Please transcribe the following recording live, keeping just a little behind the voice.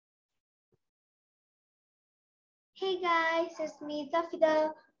Hey guys, it's me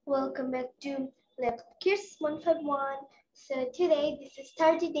Zafida. Welcome back to Left Kiss 151. So today this is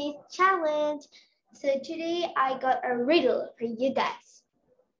 30 days challenge. So today I got a riddle for you guys.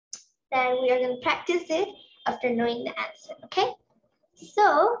 Then we are gonna practice it after knowing the answer, okay?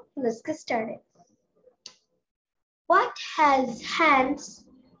 So let's get started. What has hands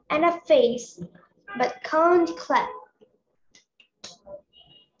and a face but can't clap?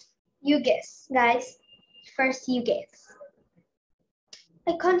 You guess, guys. First you guess.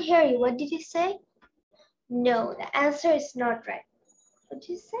 I can't hear you. What did you say? No, the answer is not right. What did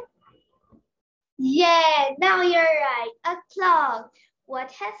you say? Yeah, now you're right. A clock. What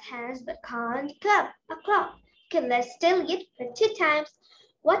has hands but can't clap? A clock. Okay, let's tell it for 2 times.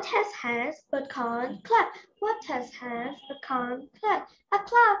 What has hands but can't clap? What has hands but can't clap? A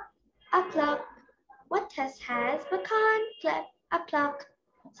clock. A clock. What has hands but can't clap? A clock.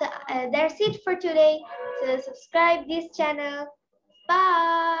 So that's it for today. So subscribe this channel.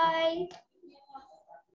 Bye.